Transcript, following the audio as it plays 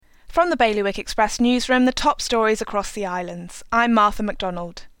From the Bailiwick Express newsroom, the top stories across the islands. I'm Martha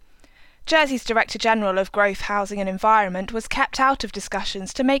MacDonald. Jersey's Director General of Growth, Housing and Environment was kept out of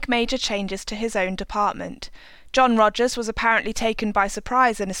discussions to make major changes to his own department. John Rogers was apparently taken by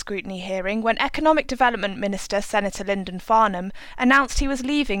surprise in a scrutiny hearing when Economic Development Minister Senator Lyndon Farnham announced he was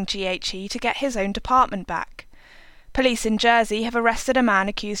leaving GHE to get his own department back. Police in Jersey have arrested a man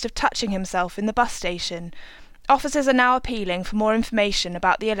accused of touching himself in the bus station. Officers are now appealing for more information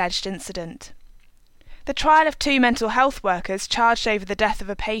about the alleged incident. The trial of 2 mental health workers charged over the death of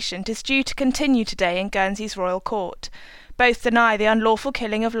a patient is due to continue today in Guernsey's Royal Court. Both deny the unlawful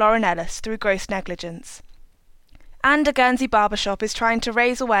killing of Lauren Ellis through gross negligence. And a Guernsey barbershop is trying to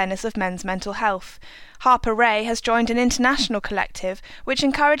raise awareness of men's mental health. Harper Ray has joined an international collective which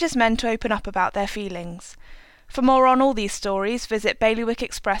encourages men to open up about their feelings. For more on all these stories, visit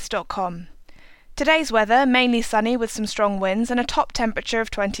bailiwickexpress.com. Today's weather, mainly sunny with some strong winds and a top temperature of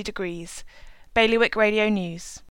 20 degrees. Bailiwick Radio News.